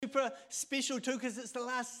super special too because it's the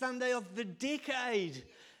last Sunday of the decade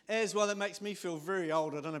as well. That makes me feel very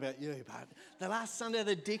old. I don't know about you, but the last Sunday of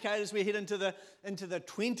the decade as we head into the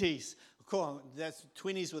 20s. Cool, that's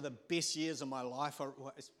 20s were the best years of my life.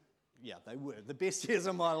 Yeah, they were the best years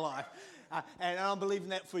of my life. And I'm believing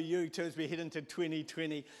that for you too as we head into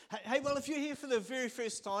 2020. Hey, well, if you're here for the very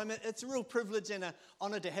first time, it's a real privilege and an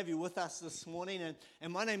honour to have you with us this morning.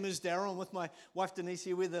 And my name is Darryl. I'm with my wife Denise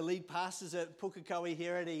here. We're the lead pastors at Pukekohe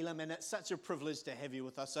here at Elim. And it's such a privilege to have you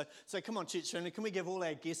with us. So come on, church, can we give all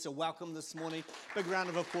our guests a welcome this morning? Big round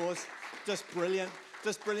of applause. Just brilliant.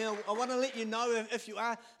 Just brilliant. I want to let you know if you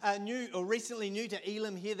are new or recently new to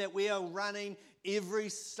Elim here that we are running every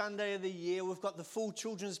Sunday of the year. We've got the full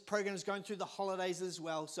children's programs going through the holidays as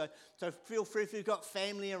well. So feel free if you've got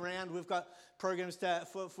family around. We've got programs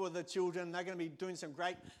for the children. They're going to be doing some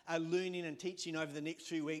great learning and teaching over the next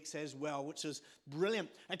few weeks as well, which is brilliant.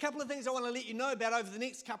 A couple of things I want to let you know about over the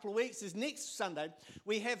next couple of weeks is next Sunday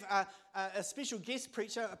we have a special guest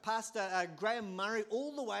preacher, Pastor Graham Murray,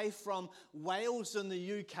 all the way from Wales in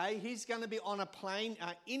the UK. He's going to be on a plane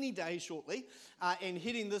any day shortly and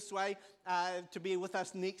heading this way to be with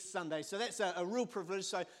us next Sunday. So that's a real privilege.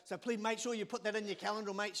 So please make sure you put that in your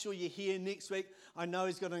calendar. Make sure you're here next week. I know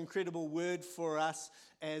he's got an incredible word for us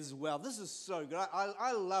as well. This is so good.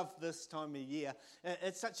 I love this time of year.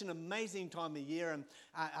 It's such an amazing time of year, and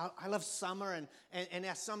I love summer and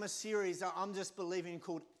our summer series, I'm just believing,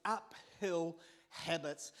 called Uphill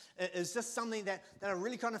Habits. It's just something that I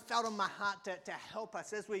really kind of felt on my heart to help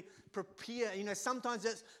us as we prepare. You know, sometimes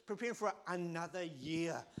it's preparing for another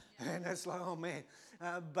year, and it's like, oh man.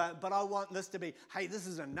 But I want this to be, hey, this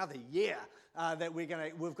is another year that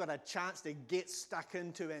we've got a chance to get stuck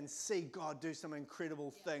into and see God do some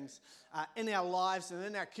incredible things in our lives and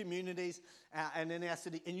in our communities and in our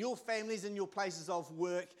city, in your families, in your places of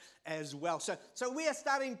work as well. So we are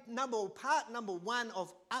starting part number one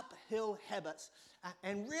of Uphill Habits.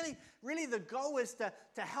 And really the goal is to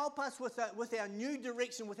help us with our new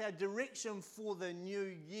direction, with our direction for the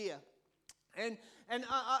new year. And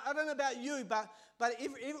I don't know about you, but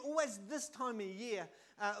always this time of year,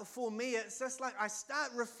 for me, it's just like I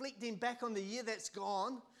start reflecting back on the year that's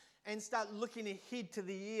gone and start looking ahead to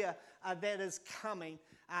the year that is coming.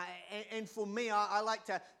 And for me, I like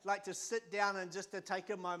to sit down and just to take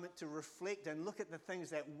a moment to reflect and look at the things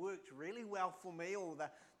that worked really well for me, or the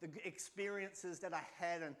experiences that I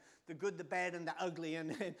had, and the good, the bad, and the ugly,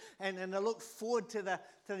 and I look forward to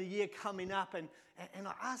the year coming up, and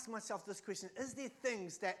I ask myself this question: is there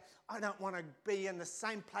things that I don't want to be in the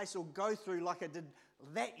same place or go through like I did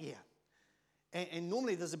that year? And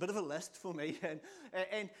normally there's a bit of a list for me,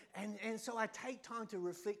 and so I take time to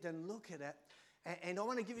reflect and look at it. And I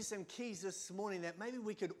want to give you some keys this morning that maybe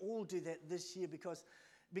we could all do that this year, because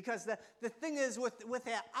the thing is with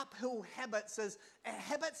our uphill habits is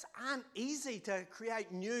habits aren't easy to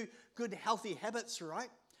create new, good, healthy habits, right?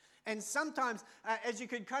 And sometimes, as you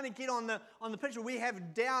could kind of get on the picture, we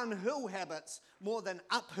have downhill habits more than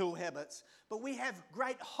uphill habits. But we have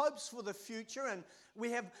great hopes for the future, and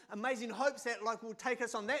we have amazing hopes that will take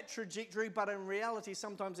us on that trajectory. But in reality,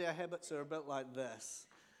 sometimes our habits are a bit like this.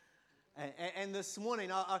 And this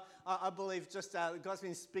morning, I believe just God's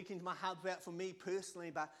been speaking to my heart about for me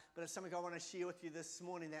personally, but it's something I want to share with you this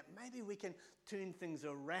morning, that maybe we can turn things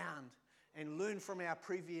around and learn from our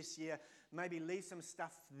previous year, maybe leave some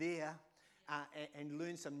stuff there and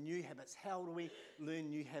learn some new habits. How do we learn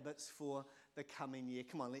new habits for the coming year?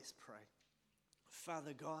 Come on, let's pray.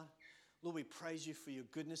 Father God, Lord, we praise you for your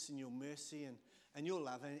goodness and your mercy and your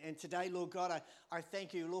love. And today, Lord God, I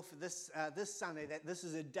thank you, Lord, for this Sunday, that this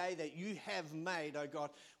is a day that you have made, oh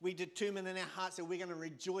God. We determine in our hearts that we're going to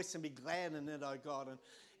rejoice and be glad in it, oh God.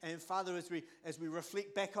 And Father, as we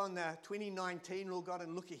reflect back on 2019, Lord God,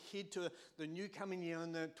 and look ahead to the new coming year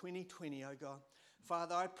in the 2020, oh God.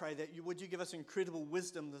 Father, I pray that would you give us incredible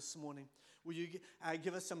wisdom this morning. Will you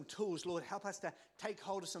give us some tools? Lord, help us to take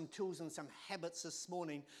hold of some tools and some habits this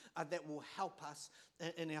morning that will help us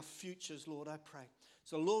in our futures, Lord, I pray.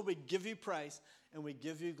 So, Lord, we give you praise and we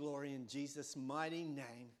give you glory in Jesus' mighty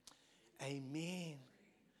name. Amen.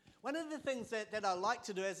 One of the things that I like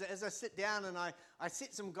to do as I sit down and I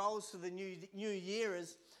set some goals for the new year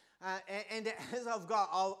is, and as I've got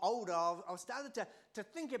older, I've started to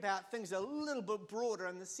think about things a little bit broader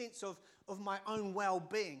in the sense of my own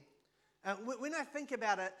well-being. When I think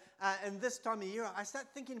about it in this time of year, I start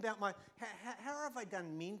thinking about how have I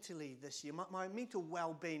done mentally this year, my mental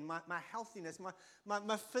well-being, my healthiness,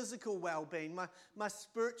 my physical well-being, my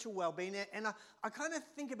spiritual well-being, and I kind of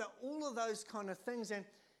think about all of those kind of things, and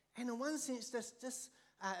in one sense, this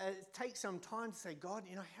take some time to say, God,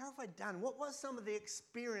 how have I done? What was some of the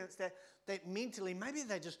experience that mentally, maybe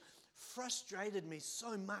they just frustrated me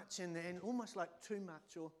so much and almost like too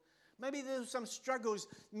much, or maybe there's some struggles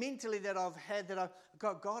mentally that I've had that I've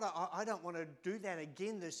got, God, I don't want to do that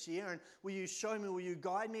again this year. And will you show me, will you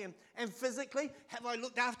guide me? And physically, have I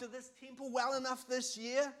looked after this temple well enough this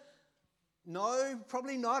year? No,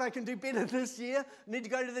 probably not. I can do better this year. Need to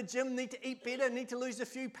go to the gym, need to eat better, need to lose a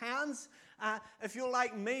few pounds. If you're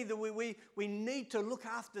like me, that we need to look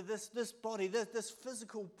after this body, this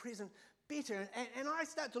physical present better. And I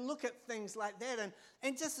start to look at things like that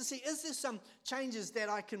and just to see, is there some changes that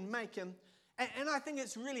I can make? And I think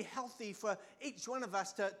it's really healthy for each one of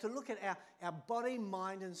us to look at our body,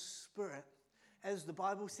 mind, and spirit, as the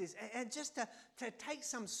Bible says, and just to take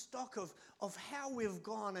some stock of how we've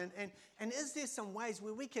gone, and is there some ways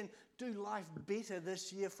where we can do life better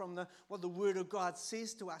this year from what the Word of God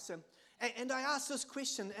says to us. And I ask this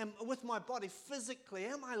question, with my body physically,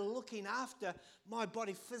 am I looking after my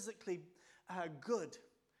body physically good?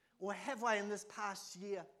 Or have I in this past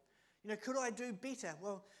year? Could I do better?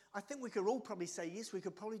 Well, I think we could all probably say yes, we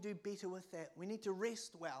could probably do better with that. We need to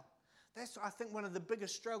rest well. That's, I think, one of the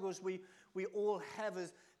biggest struggles we all have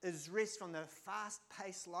is rest from the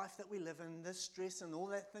fast-paced life that we live in, the stress and all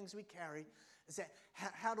that things we carry. Is that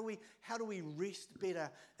how do we rest better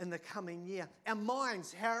in the coming year? Our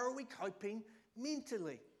minds, how are we coping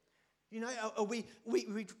mentally? Are we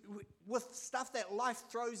with stuff that life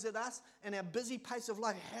throws at us and our busy pace of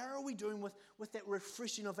life, how are we doing with that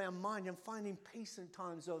refreshing of our mind and finding peace in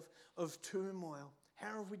times of turmoil?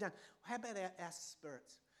 How have we done? How about our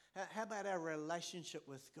spirits? How about our relationship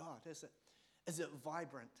with God? Is it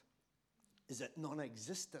vibrant? Is it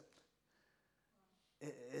non-existent?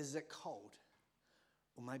 Is it cold?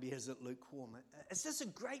 Or maybe is it lukewarm? It's just a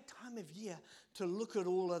great time of year to look at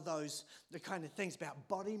all of those, the kind of things about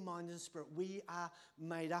body, mind, and spirit. We are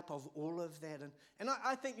made up of all of that. And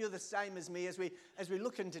I think you're the same as me as we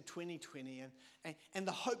look into 2020 and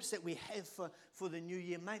the hopes that we have for the new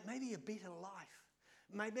year. Maybe a better life.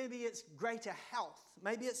 Maybe it's greater health.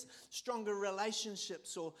 Maybe it's stronger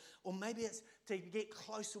relationships, or maybe it's to get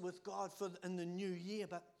closer with God in the new year.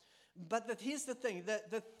 But here's the thing: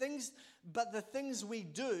 the things we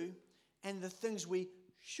do and the things we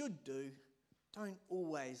should do don't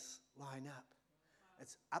always line up.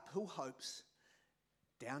 It's uphill hopes,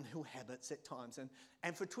 downhill habits at times.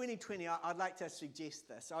 And for 2020, I'd like to suggest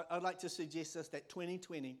this. I'd like to suggest this, that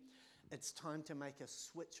 2020, it's time to make a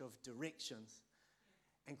switch of directions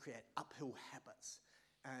and create uphill habits,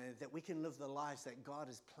 that we can live the lives that God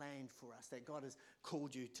has planned for us, that God has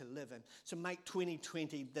called you to live in. So make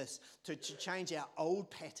 2020 this, to change our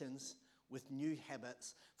old patterns with new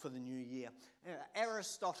habits for the new year.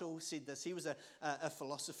 Aristotle said this. He was a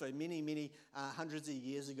philosopher many hundreds of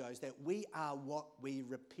years ago, is that we are what we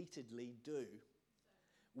repeatedly do.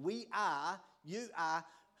 You are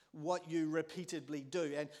what you repeatedly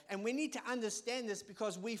do. And we need to understand this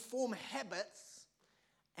because we form habits,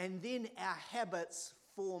 and then our habits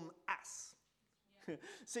form us. Yeah.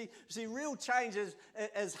 See, real change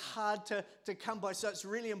is hard to come by, so it's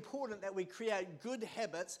really important that we create good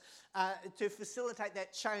habits to facilitate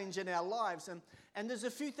that change in our lives. And there's a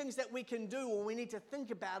few things that we can do, or we need to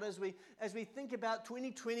think about as we think about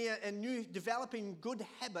 2020 and developing good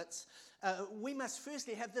habits. We must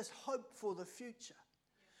firstly have this hope for the future.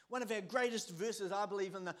 One of our greatest verses, I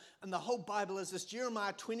believe, in the whole Bible is this,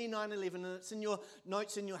 Jeremiah 29:11, and it's in your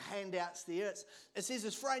notes, in your handouts there. It says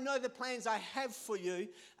this, "For I know the plans I have for you,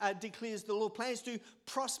 declares the Lord, plans to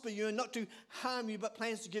prosper you and not to harm you, but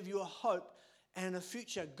plans to give you a hope and a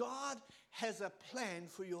future." God has a plan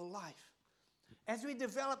for your life. As we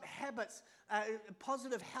develop habits,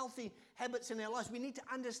 positive, healthy habits in our lives, we need to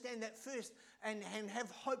understand that first and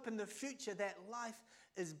have hope in the future that life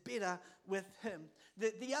is better with Him.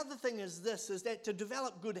 The other thing is this, is that to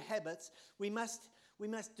develop good habits, we must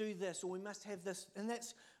do this, or we must have this, and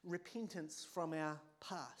that's repentance from our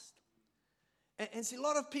past. And see, a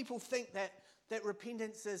lot of people think that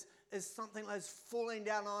repentance is something like falling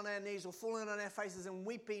down on our knees or falling on our faces and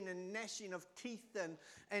weeping and gnashing of teeth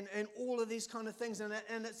and all of these kind of things. And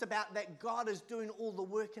it's about that God is doing all the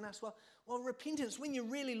work in us. Well, repentance, when you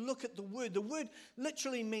really look at the word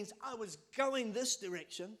literally means I was going this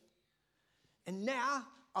direction, and now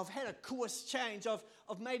I've had a course change. I've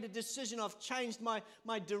made a decision. I've changed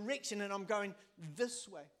my direction, and I'm going this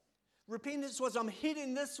way. Repentance was I'm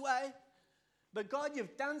heading this way. But God,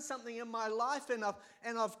 you've done something in my life, and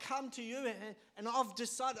I've come to you, and I've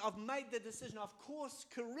decided, I've made the decision, I've course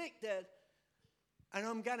corrected, and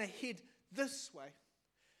I'm going to head this way.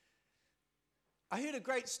 I heard a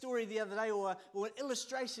great story the other day, or an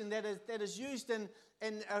illustration that is used in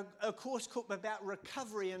a course about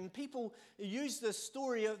recovery. And people use this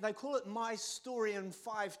story, they call it My Story in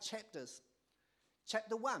 5 chapters.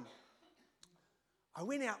 Chapter 1, I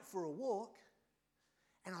went out for a walk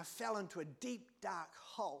and I fell into a deep, dark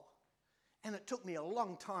hole. And it took me a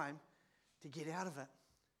long time to get out of it.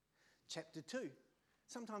 Chapter 2,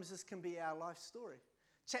 sometimes this can be our life story.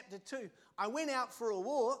 Chapter 2, I went out for a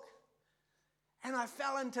walk and I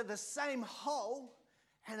fell into the same hole,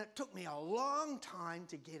 and it took me a long time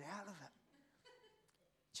to get out of it.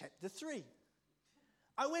 Chapter 3,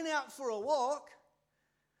 I went out for a walk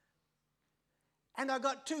and I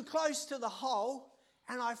got too close to the hole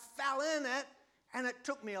and I fell in it, and it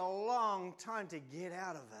took me a long time to get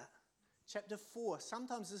out of it. Chapter 4,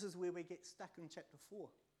 sometimes this is where we get stuck in chapter 4.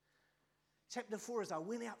 Chapter 4 is I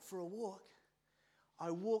went out for a walk,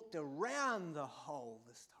 I walked around the hole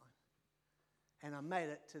this time, and I made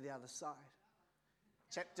it to the other side.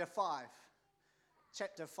 Chapter 5.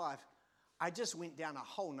 I just went down a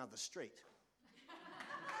whole nother street.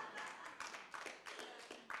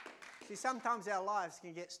 See, sometimes our lives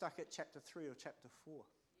can get stuck at chapter 3 or chapter 4. Yeah.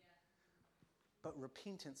 But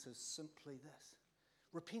repentance is simply this.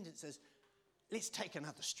 Repentance is, let's take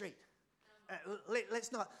another street.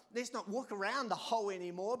 Let's not walk around the hole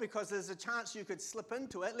anymore, because there's a chance you could slip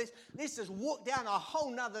into it. Let's just walk down a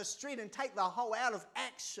whole nother street and take the hole out of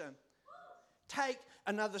action. Take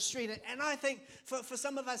another street. And I think for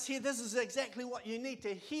some of us here, this is exactly what you need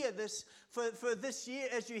to hear this for this year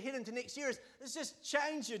as you head into next year. Is just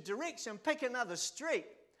change your direction, pick another street.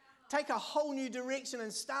 Take a whole new direction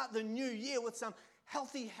and start the new year with some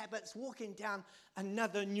healthy habits, walking down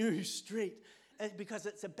another new street. Because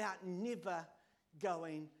it's about never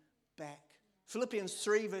going back. Philippians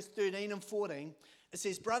 3, verse 13 and 14, it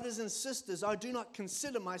says, brothers and sisters, I do not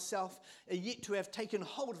consider myself yet to have taken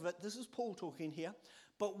hold of it. This is Paul talking here.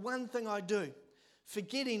 But one thing I do,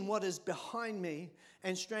 forgetting what is behind me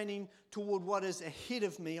and straining toward what is ahead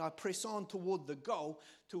of me, I press on toward the goal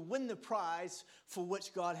to win the prize for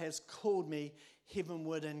which God has called me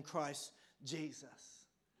heavenward in Christ Jesus.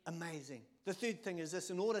 Amazing. The third thing is this: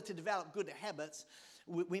 in order to develop good habits,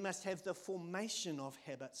 we must have the formation of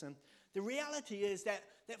habits. And the reality is that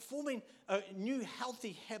forming new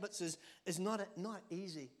healthy habits is not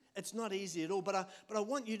easy. It's not easy at all. But I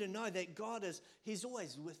want you to know that God He's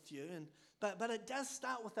always with you. But it does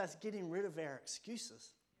start with us getting rid of our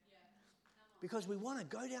excuses. Yeah. Because we want to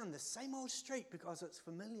go down the same old street because it's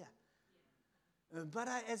familiar. But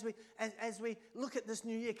as we look at this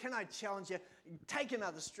new year, can I challenge you? Take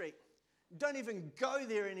another street. Don't even go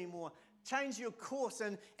there anymore. Change your course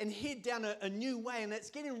and head down a new way. And it's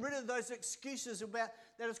getting rid of those excuses about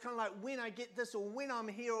that it's kind of like when I get this or when I'm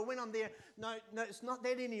here or when I'm there. No, it's not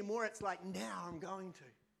that anymore. It's like now I'm going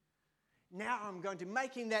to. Now I'm going to.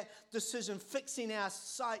 Making that decision, fixing our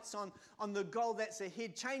sights on the goal that's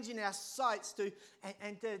ahead, changing our sights to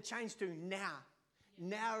change to now.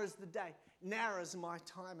 Now is the day. Now is my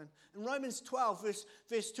time. And in Romans 12,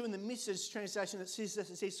 verse 2 in the Message translation, it says this.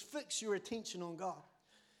 It says, fix your attention on God.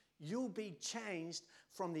 You'll be changed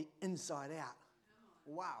from the inside out.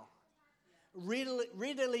 Wow.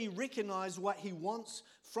 Readily recognize what He wants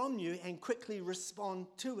from you and quickly respond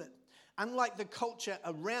to it. Unlike the culture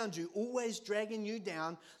around you, always dragging you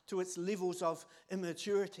down to its levels of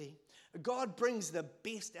immaturity. God brings the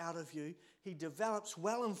best out of you. He develops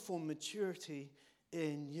well-informed maturity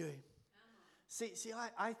in you. See,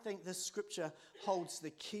 I think this scripture holds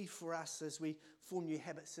the key for us as we form new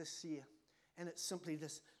habits this year. And it's simply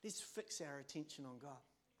this: let's fix our attention on God.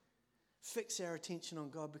 Fix our attention on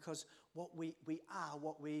God, because what we are,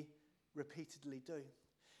 what we repeatedly do.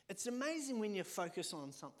 It's amazing when you focus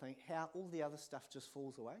on something, how all the other stuff just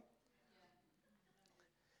falls away.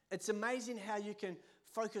 Yeah. It's amazing how you can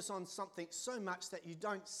focus on something so much that you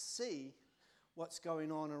don't see what's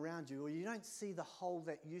going on around you, or you don't see the hole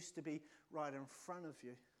that used to be right in front of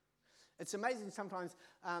you. It's amazing sometimes.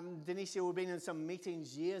 Denise, we've been in some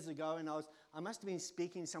meetings years ago, and I must have been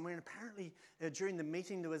speaking somewhere, and apparently during the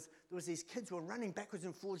meeting there was these kids who were running backwards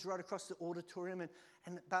and forwards right across the auditorium,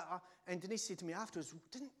 and Denise said to me afterwards,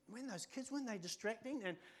 weren't those kids, weren't they distracting?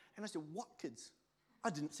 And I said, what kids? I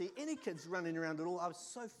didn't see any kids running around at all. I was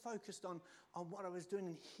so focused on what I was doing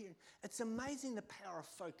and hearing. It's amazing the power of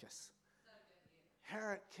focus.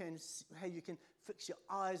 How you can fix your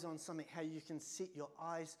eyes on something, how you can set your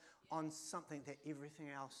eyes on something that everything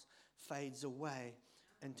else fades away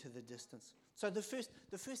into the distance. So the first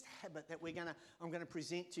habit that I'm gonna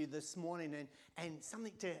present to you this morning and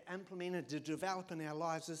something to implement and to develop in our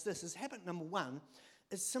lives is this. Is habit number 1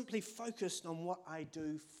 is simply focused on what I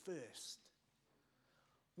do first.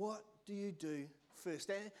 What do you do first?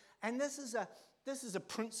 And this is a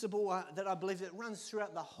principle that I believe that runs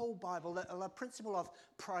throughout the whole Bible, a principle of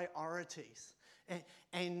priorities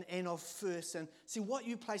and of first. And see, what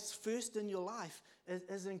you place first in your life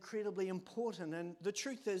is incredibly important. And the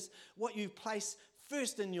truth is, what you place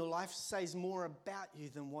first in your life says more about you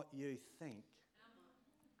than what you think.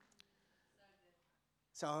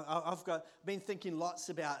 So I've been thinking lots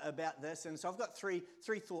about this, and so I've got three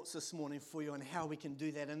thoughts this morning for you on how we can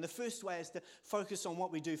do that. And the first way is to focus on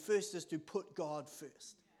what we do first, is to put God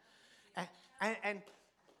first.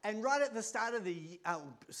 And right at the start of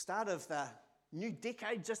the new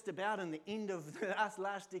decade, just about, and the end of the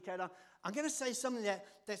last decade, I'm going to say something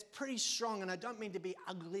that's pretty strong, and I don't mean to be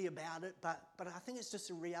ugly about it, but I think it's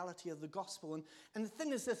just a reality of the gospel. And the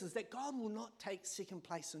thing is this, is that God will not take second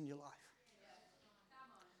place in your life.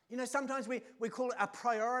 You know, sometimes we call it a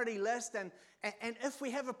priority list, and if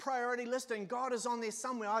we have a priority list and God is on there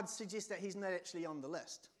somewhere, I'd suggest that he's not actually on the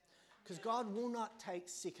list. Because God will not take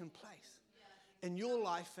second place in your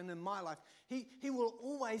life and in my life. He will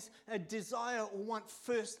always desire or want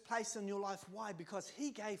first place in your life. Why? Because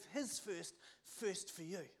he gave his first for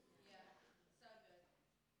you.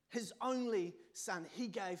 His only son, he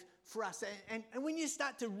gave for us. And when you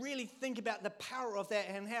start to really think about the power of that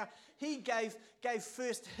and how he gave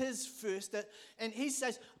first his first, and he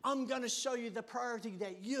says, I'm going to show you the priority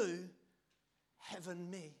that you have in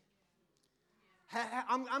me.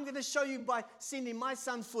 I'm going to show you by sending my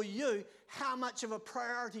son for you how much of a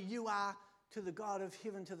priority you are to the God of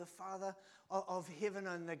heaven, to the Father of heaven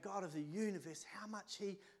and the God of the universe, how much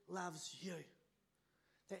he loves you.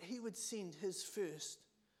 That he would send his first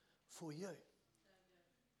for you.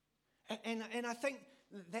 And I think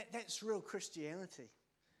that's real Christianity.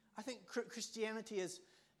 I think Christianity is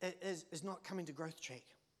not coming to Growth Track.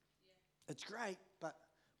 It's great, but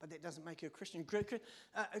that doesn't make you a Christian.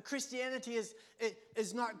 Christianity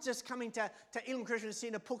is not just coming to Elim Christian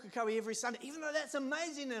Centre, Pukekohe every Sunday, even though that's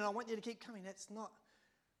amazing and I want you to keep coming. That's not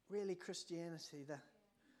really Christianity. The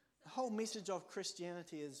whole message of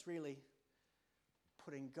Christianity is really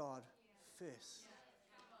putting God first,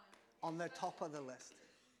 on the top of the list.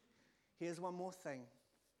 Here's one more thing.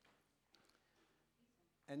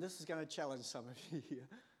 And this is going to challenge some of you here.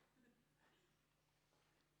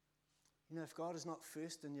 You know, if God is not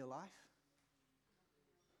first in your life,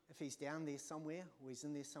 if he's down there somewhere or he's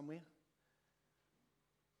in there somewhere,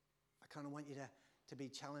 I kind of want you to be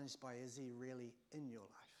challenged by, is he really in your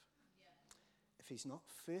life? Yeah. If he's not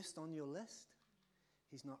first on your list,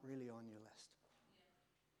 he's not really on your list.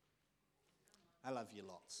 Yeah. I love you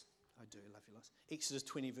lots. I do love you lots. Exodus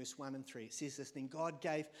 20 verse 1 and 3. It says this, then God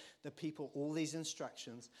gave the people all these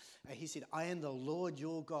instructions. He said, I am the Lord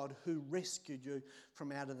your God who rescued you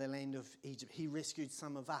from out of the land of Egypt. He rescued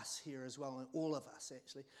some of us here as well, and all of us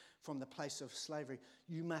actually, from the place of slavery.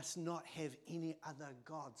 You must not have any other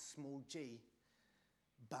God, small g,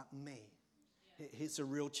 but me. It's a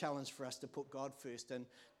real challenge for us to put God first in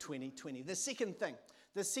 2020. The second thing,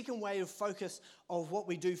 the second way of focus of what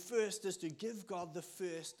we do first is to give God the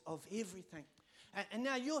first of everything. And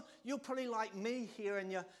now you're probably like me here,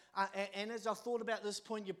 and and as I thought about this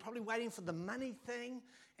point, you're probably waiting for the money thing,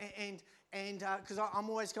 and because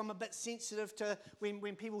I'm a bit sensitive to when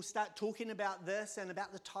people start talking about this and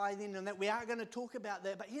about the tithing, and that we are going to talk about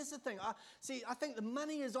that. But here's the thing, I think the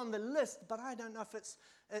money is on the list, but I don't know if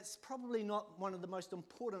it's probably not one of the most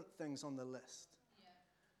important things on the list.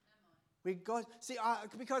 Because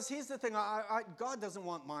here's the thing, God doesn't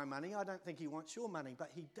want my money. I don't think he wants your money,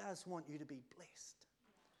 but he does want you to be blessed.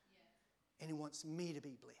 And he wants me to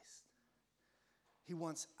be blessed. He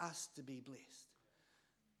wants us to be blessed.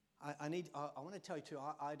 I want to tell you too,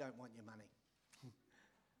 I don't want your money.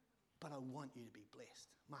 But I want you to be blessed.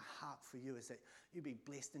 My heart for you is that you be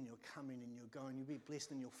blessed in your coming and your going. You be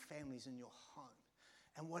blessed in your families and your home.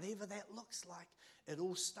 And whatever that looks like, it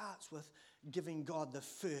all starts with giving God the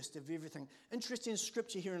first of everything. Interesting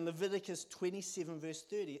scripture here in Leviticus 27 verse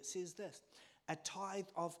 30. It says this, a tithe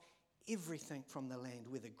of everything from the land,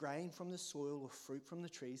 whether grain from the soil or fruit from the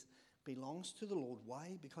trees, belongs to the Lord.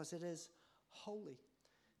 Why? Because it is holy.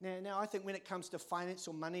 Now, I think when it comes to finance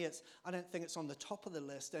or money, I don't think it's on the top of the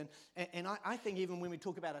list. And I think even when we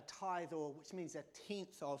talk about a tithe, which means a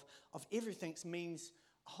tenth of everything, means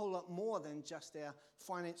a whole lot more than just our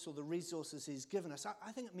finance or the resources he's given us.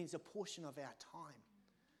 I think it means a portion of our time.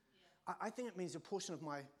 Yeah. I think it means a portion of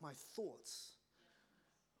my thoughts.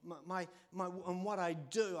 And what I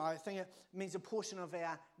do, I think it means a portion of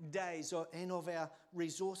our days and of our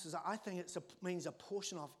resources. I think it means a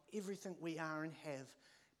portion of everything we are and have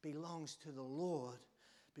belongs to the Lord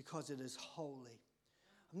because it is holy.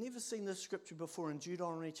 I've never seen this scripture before in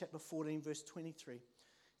Deuteronomy chapter 14, verse 23.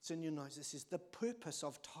 It's in your notes. It says, the purpose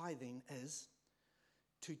of tithing is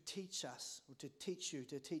to teach us, or to teach you,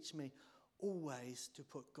 to teach me, always to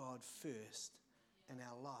put God first in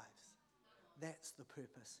our lives. That's the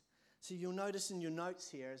purpose. So you'll notice in your notes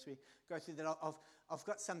here as we go through that, I've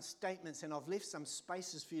got some statements and I've left some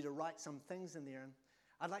spaces for you to write some things in there. And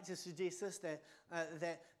I'd like to suggest this, that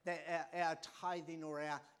our tithing or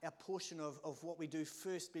our portion of what we do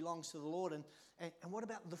first belongs to the Lord. And what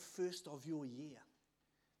about the first of your year?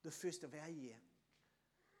 The first of our year?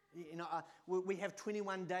 You know, we have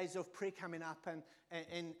 21 days of prayer coming up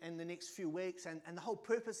in the next few weeks, and the whole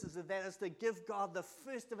purpose of that is to give God the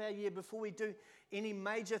first of our year before we do any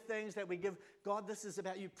major things that we give God. This is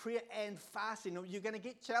about you, prayer and fasting. You're going to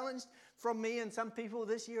get challenged from me and some people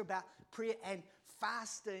this year about prayer and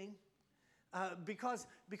fasting. Because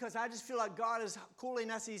I just feel like God is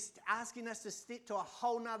calling us, He's asking us to step to a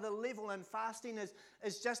whole nother level, and fasting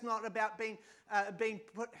is just not about being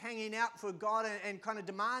hanging out for God and kind of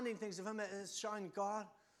demanding things of Him. It's showing God,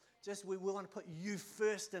 we want to put you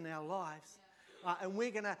first in our lives. And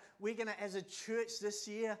we're gonna as a church this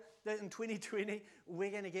year, in 2020,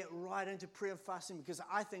 we're gonna get right into prayer and fasting, because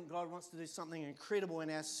I think God wants to do something incredible in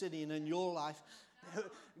our city and in your life.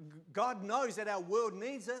 God knows that our world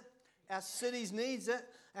needs it. Our cities needs it,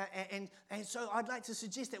 and so I'd like to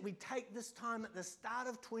suggest that we take this time at the start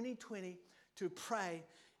of 2020 to pray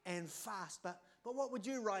and fast. But what would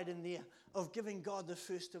you write in there of giving God the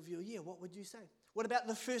first of your year? What would you say? What about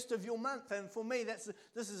the first of your month? And for me, this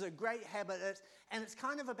is a great habit, and it's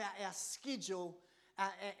kind of about our schedule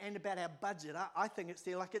and about our budget. I think it's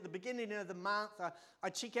there. Like at the beginning of the month, I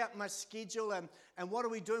check out my schedule and what are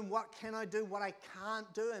we doing? What can I do? What I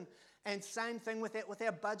can't do? And same thing with that, with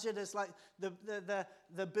our budget is like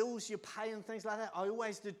the bills you pay and things like that. I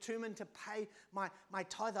always determine to pay my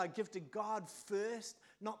tithe. I give to God first,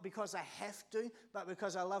 not because I have to, but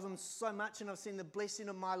because I love Him so much and I've seen the blessing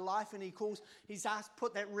of my life, and He's asked,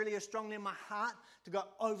 put that really strongly in my heart to go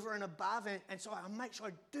over and above, and so I make sure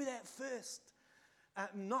I do that first.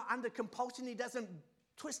 Not under compulsion. He doesn't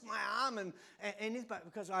twist my arm but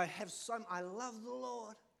because I love the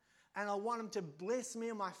Lord. And I want Him to bless me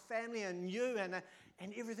and my family and you and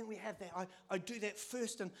everything we have there. I do that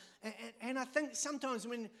first. And I think sometimes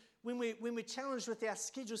when we're challenged with our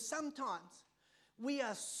schedule, sometimes we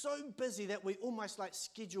are so busy that we almost like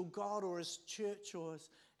schedule God or His church or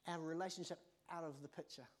our relationship out of the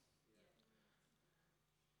picture.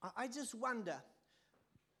 I just wonder,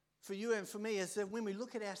 for you and for me, is that when we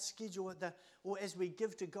look at our schedule or as we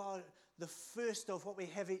give to God the first of what we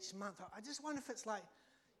have each month, I just wonder if it's like,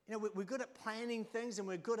 you know, we're good at planning things and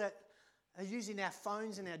we're good at using our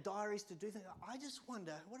phones and our diaries to do things. I just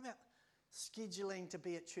wonder, what about scheduling to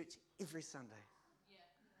be at church every Sunday? Yeah.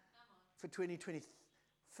 For 2020,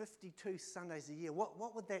 52 Sundays a year.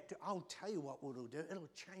 What would that do? I'll tell you what it'll do. It'll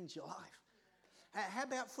change your life. How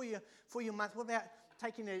about for your month? What about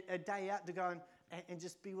taking a day out to go and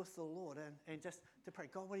just be with the Lord and just to pray?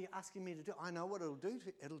 God, what are you asking me to do? I know what it'll do.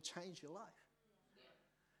 It'll change your life.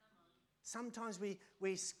 Sometimes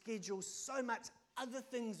we schedule so much other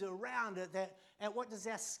things around it that what does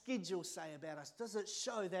our schedule say about us? Does it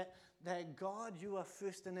show that God, you are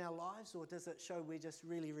first in our lives, or does it show we're just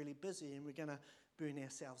really, really busy and we're going to burn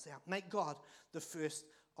ourselves out? Make God the first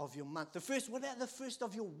of your month. What about the first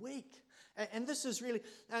of your week? And this is really,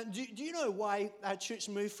 do you know why our church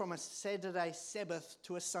moved from a Saturday Sabbath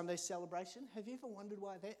to a Sunday celebration? Have you ever wondered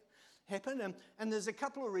why that happened? And there's a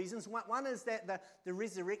couple of reasons. One is that the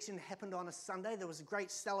resurrection happened on a Sunday. There was a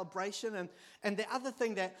great celebration. And the other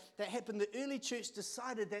thing that happened, the early church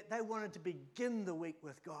decided that they wanted to begin the week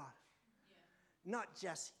with God. Yeah. Not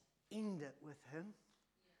just end it with Him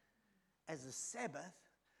as a Sabbath,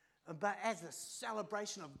 but as a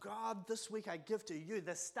celebration of God. This week I give to you.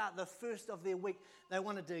 The first of their week, they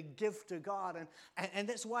wanted to give to God. And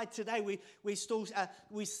that's why today we still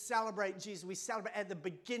we celebrate Jesus. We celebrate at the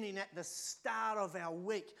beginning, at the start of our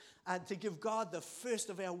week, to give God the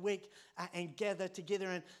first of our week and gather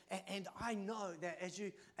together. And I know that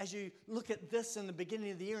as you look at this in the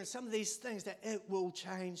beginning of the year and some of these things, that it will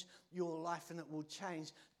change your life and it will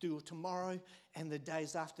change through tomorrow and the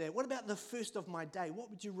days after that. What about the first of my day? What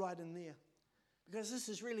would you write in there? Because this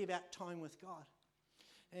is really about time with God.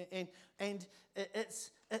 And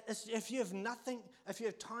it's if you have nothing, if you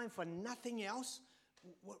have time for nothing else,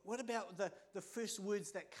 what about the first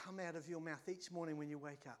words that come out of your mouth each morning when you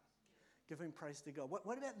wake up? Giving praise to God.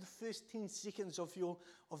 What about the first 10 seconds of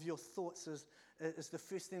your thoughts is the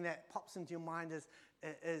first thing that pops into your mind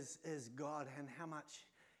is God and how much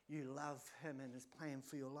you love Him and His plan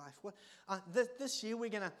for your life. This year we're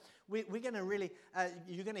gonna really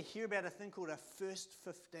you're gonna hear about a thing called a First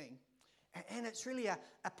 15, and it's really a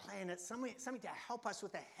plan. It's something to help us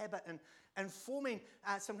with a habit and forming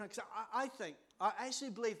something. Because I actually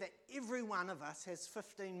believe that every one of us has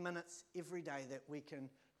 15 minutes every day that we can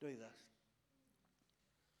do this.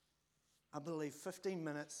 I believe 15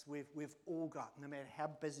 minutes we've all got, no matter how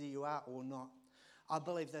busy you are or not. I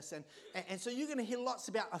believe this. And so you're going to hear lots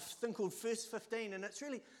about a thing called First 15, and it's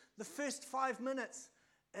really the first 5 minutes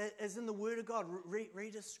is in the Word of God.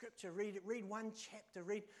 Read a scripture, read one chapter,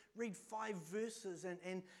 read 5 verses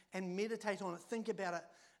and meditate on it. Think about it.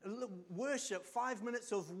 Worship, 5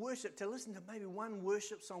 minutes of worship, to listen to maybe one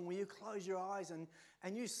worship song where you close your eyes and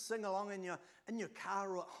you sing along in your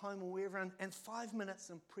car or at home or wherever, and 5 minutes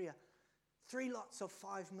in prayer. 3 lots of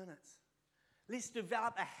 5 minutes. Let's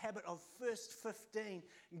develop a habit of First 15,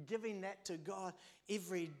 giving that to God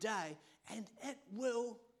every day, and it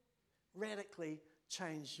will radically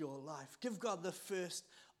change your life. Give God the first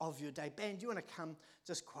of your day. Band, do you want to come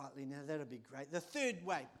just quietly now? That'll be great. The third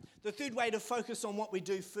way to focus on what we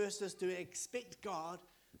do first is to expect God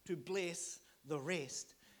to bless the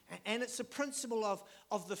rest. And it's a principle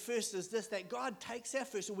of the first is this, that God takes our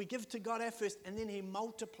first, or we give to God our first, and then He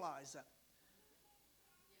multiplies it.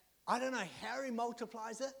 I don't know how He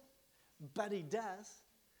multiplies it, but He does.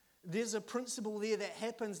 There's a principle there that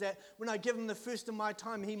happens, that when I give Him the first of my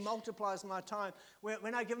time, He multiplies my time.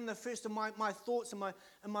 When I give Him the first of my thoughts and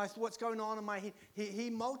what's going on in my head,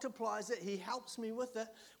 He multiplies it. He helps me with it.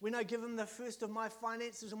 When I give Him the first of my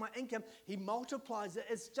finances or my income, He multiplies it.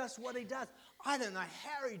 It's just what He does. I don't know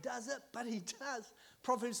how He does it, but He does.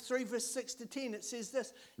 Proverbs 3 verse 6 to 10, it says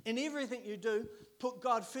this: in everything you do, put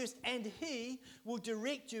God first, and He will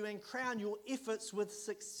direct you and crown your efforts with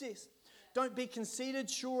success. Don't be conceited,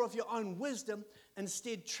 sure of your own wisdom.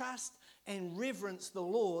 Instead, trust and reverence the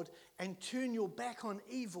Lord and turn your back on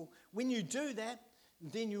evil. When you do that,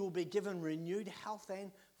 then you will be given renewed health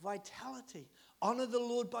and vitality. Honor the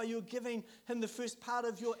Lord by your giving Him the first part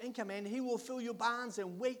of your income, and He will fill your barns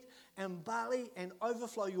and wheat and barley and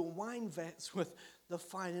overflow your wine vats with the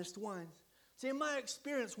finest wines. See, in my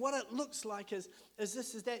experience, what it looks like is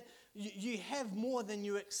that you have more than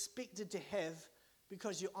you expected to have,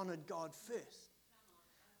 because you honoured God first.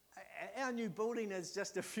 Our new building is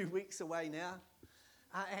just a few weeks away now,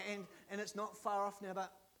 and it's not far off now.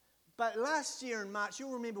 But last year in March,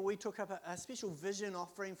 you'll remember we took up a special vision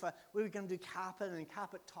offering for we were going to do carpet and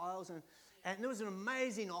carpet tiles, and it was an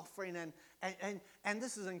amazing offering, and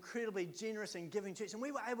this is incredibly generous and giving church, and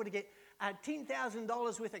we were able to get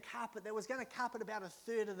 $10,000 worth of carpet that was going to carpet about a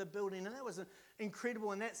third of the building, and that was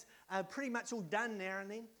incredible, and that's pretty much all done now. And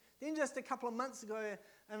then just a couple of months ago,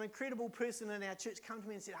 an incredible person in our church came to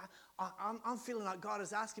me and said, I'm feeling like God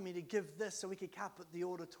is asking me to give this so we could carpet the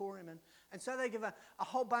auditorium. And so they give a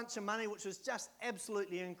whole bunch of money, which was just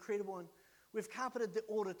absolutely incredible. And we've carpeted the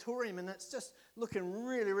auditorium, and it's just looking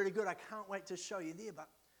really, really good. I can't wait to show you there. But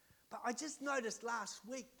I just noticed last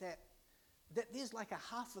week that there's like a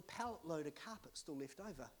half a pallet load of carpet still left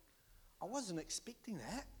over. I wasn't expecting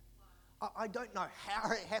that. I don't know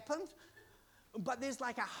how it happened. But there's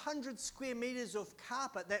like 100 square meters of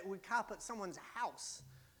carpet that would carpet someone's house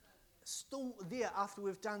still there after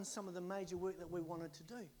we've done some of the major work that we wanted to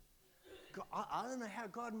do. I don't know how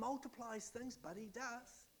God multiplies things, but He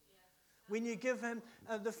does. When you give Him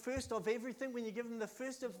the first of everything, when you give Him the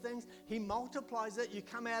first of things, He multiplies it. You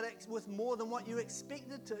come out with more than what you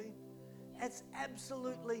expected to. It's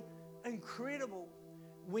absolutely incredible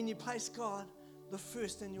when you place God the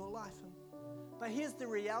first in your life. But here's the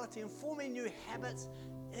reality, and forming new habits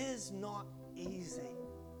is not easy.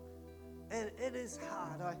 It is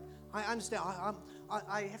hard. I understand.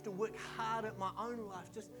 I have to work hard at my own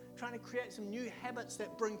life, just trying to create some new habits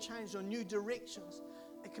that bring change or new directions.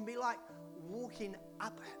 It can be like walking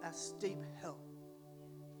up a steep hill.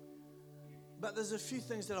 But there's a few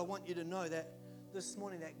things that I want you to know that this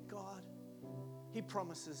morning, that God, He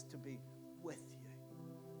promises to be with you.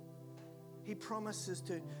 He promises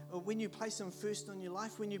to, when you place Him first on your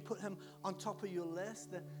life, when you put Him on top of your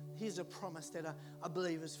list, here's a promise that I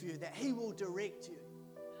believe is for you, that He will direct you,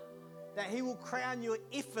 that He will crown your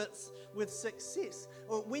efforts with success.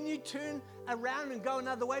 Or when you turn around and go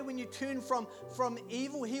another way, when you turn from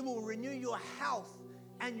evil, He will renew your health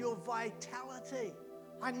and your vitality.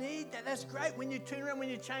 I need that. That's great. When you turn around, when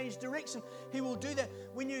you change direction, He will do that.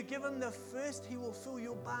 When you give Him the first, He will fill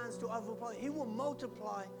your barns to overflow. He will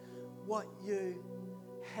multiply what you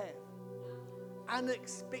have.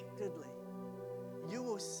 Unexpectedly, you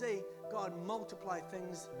will see God multiply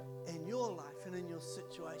things in your life and in your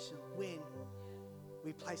situation when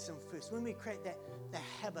we place Him first. When we create the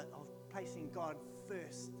habit of placing God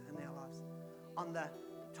first in our lives, on the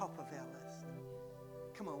top of our list.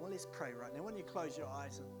 Come on, well, let's pray right now. Why don't you close your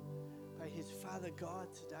eyes and pray. His Father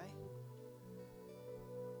God today.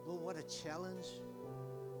 Lord, what a challenge.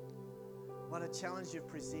 What a challenge you've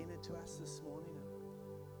presented to us this morning.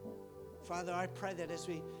 Father, I pray that as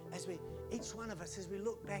we, each one of us, as we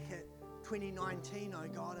look back at 2019, oh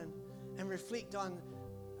God, and reflect on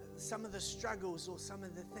some of the struggles or some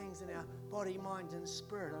of the things in our body, mind, and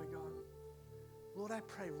spirit, oh God. Lord, I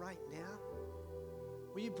pray right now,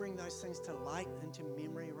 will you bring those things to light and to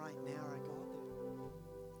memory right now, oh God?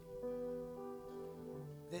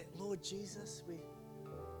 That Lord Jesus,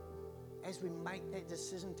 as we make that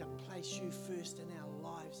decision to place you first in our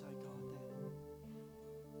lives, oh God,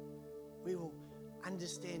 we will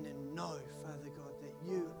understand and know, Father God, that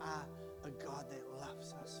you are a God that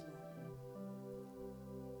loves us, Lord.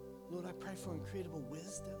 Lord, I pray for incredible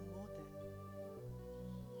wisdom, Lord, that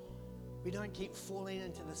we don't keep falling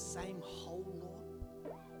into the same hole, Lord.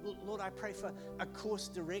 Lord, I pray for a course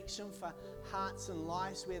direction for hearts and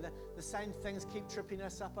lives where the same things keep tripping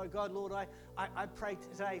us up, oh God. Lord, I pray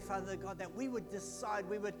today, Father God, that we would decide,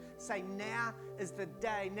 we would say now is the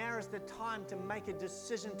day, now is the time to make a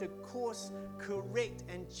decision to course correct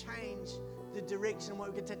and change the direction where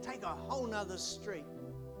we get to take a whole nother street.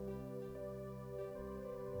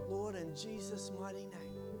 Lord, in Jesus' mighty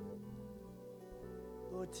name,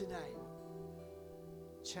 Lord, today,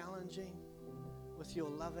 challenging with your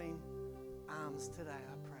loving arms today,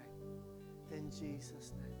 I pray, in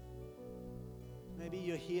Jesus' name. Maybe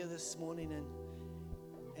you're here this morning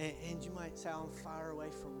and you might say, I'm far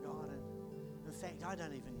away from God, and in fact, I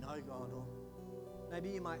don't even know God. Or maybe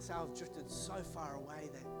you might say, I've drifted so far away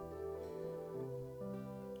that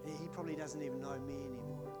He probably doesn't even know me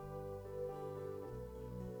anymore.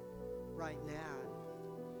 Right now,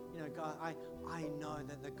 God, I know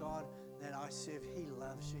that the God that I serve, He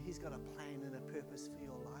loves you. He's got a plan and a purpose for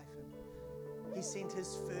your life. And He sent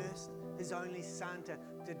His His only Son to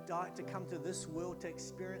die, to come to this world to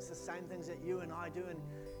experience the same things that you and I do.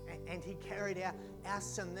 And He carried our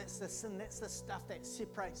sin. That's the sin. That's the stuff that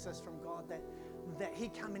separates us from God. That He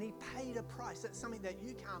came and He paid a price. That's something that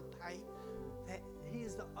you can't pay. That He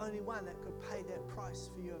is the only one that could pay that price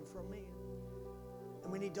for you and for me.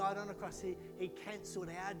 And when He died on the cross, He cancelled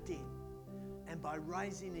our debt. And by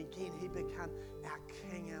rising again, He became our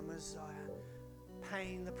King, our Messiah,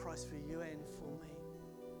 paying the price for you and for me.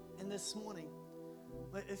 And this morning,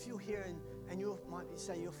 if you're here and you might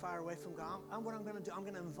say you're far away from God, what I'm going to do, I'm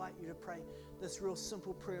going to invite you to pray this real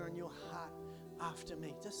simple prayer in your heart after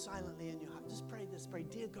me, just silently in your heart. Just pray this. Pray,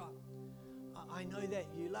 dear God, I know that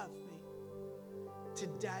you love me.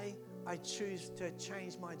 Today, I choose to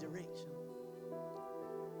change my direction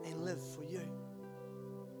and live for you.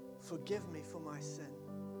 Forgive me for my sin.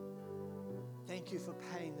 Thank you for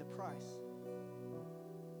paying the price.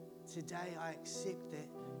 Today I accept that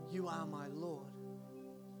you are my Lord,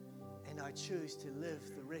 and I choose to live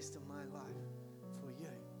the rest of my life for you.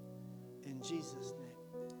 In Jesus'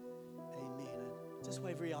 name, amen. And just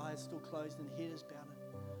wave your eyes still closed and head is bowed.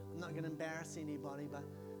 I'm not going to embarrass anybody,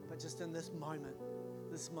 but just in this moment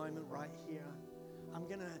right here, I'm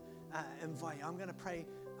going to invite you. I'm going to pray.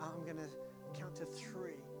 I'm going to count to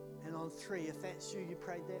 3. And on 3, if that's you, you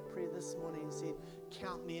prayed that prayer this morning and said,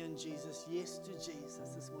 count me in, Jesus. Yes to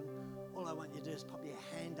Jesus this morning. All I want you to do is pop your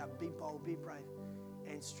hand up, be bold, be brave,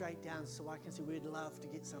 and straight down so I can see. We'd love to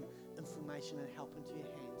get some information and help into your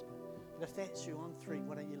hands. But if that's you, on 3,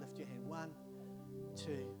 why don't you lift your hand? 1,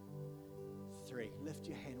 2, 3. Lift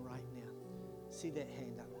your hand right now. See that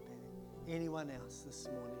hand up about it. Anyone else this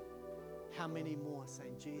morning? How many more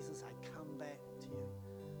saying, Jesus, I come back to you.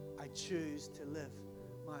 I choose to live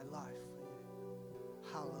my life for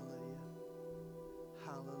you. Hallelujah.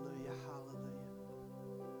 Hallelujah. Hallelujah.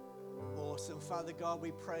 Awesome. Father God,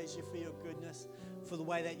 we praise you for your goodness, for the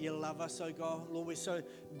way that you love us, oh God. Lord, we're so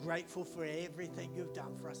grateful for everything you've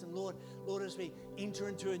done for us. And Lord, as we enter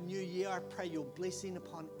into a new year, I pray your blessing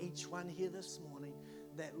upon each one here this morning,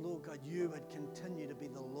 that, Lord God, you would continue to be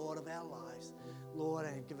the Lord of our lives, Lord,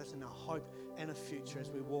 and give us a hope and a future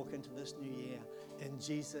as we walk into this new year. In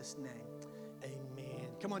Jesus' name, amen.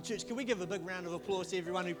 Come on, church, can we give a big round of applause to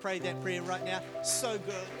everyone who prayed that prayer right now? So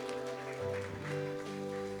good.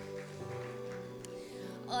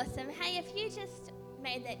 Awesome. Hey, if you just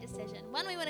made that decision, one, we want to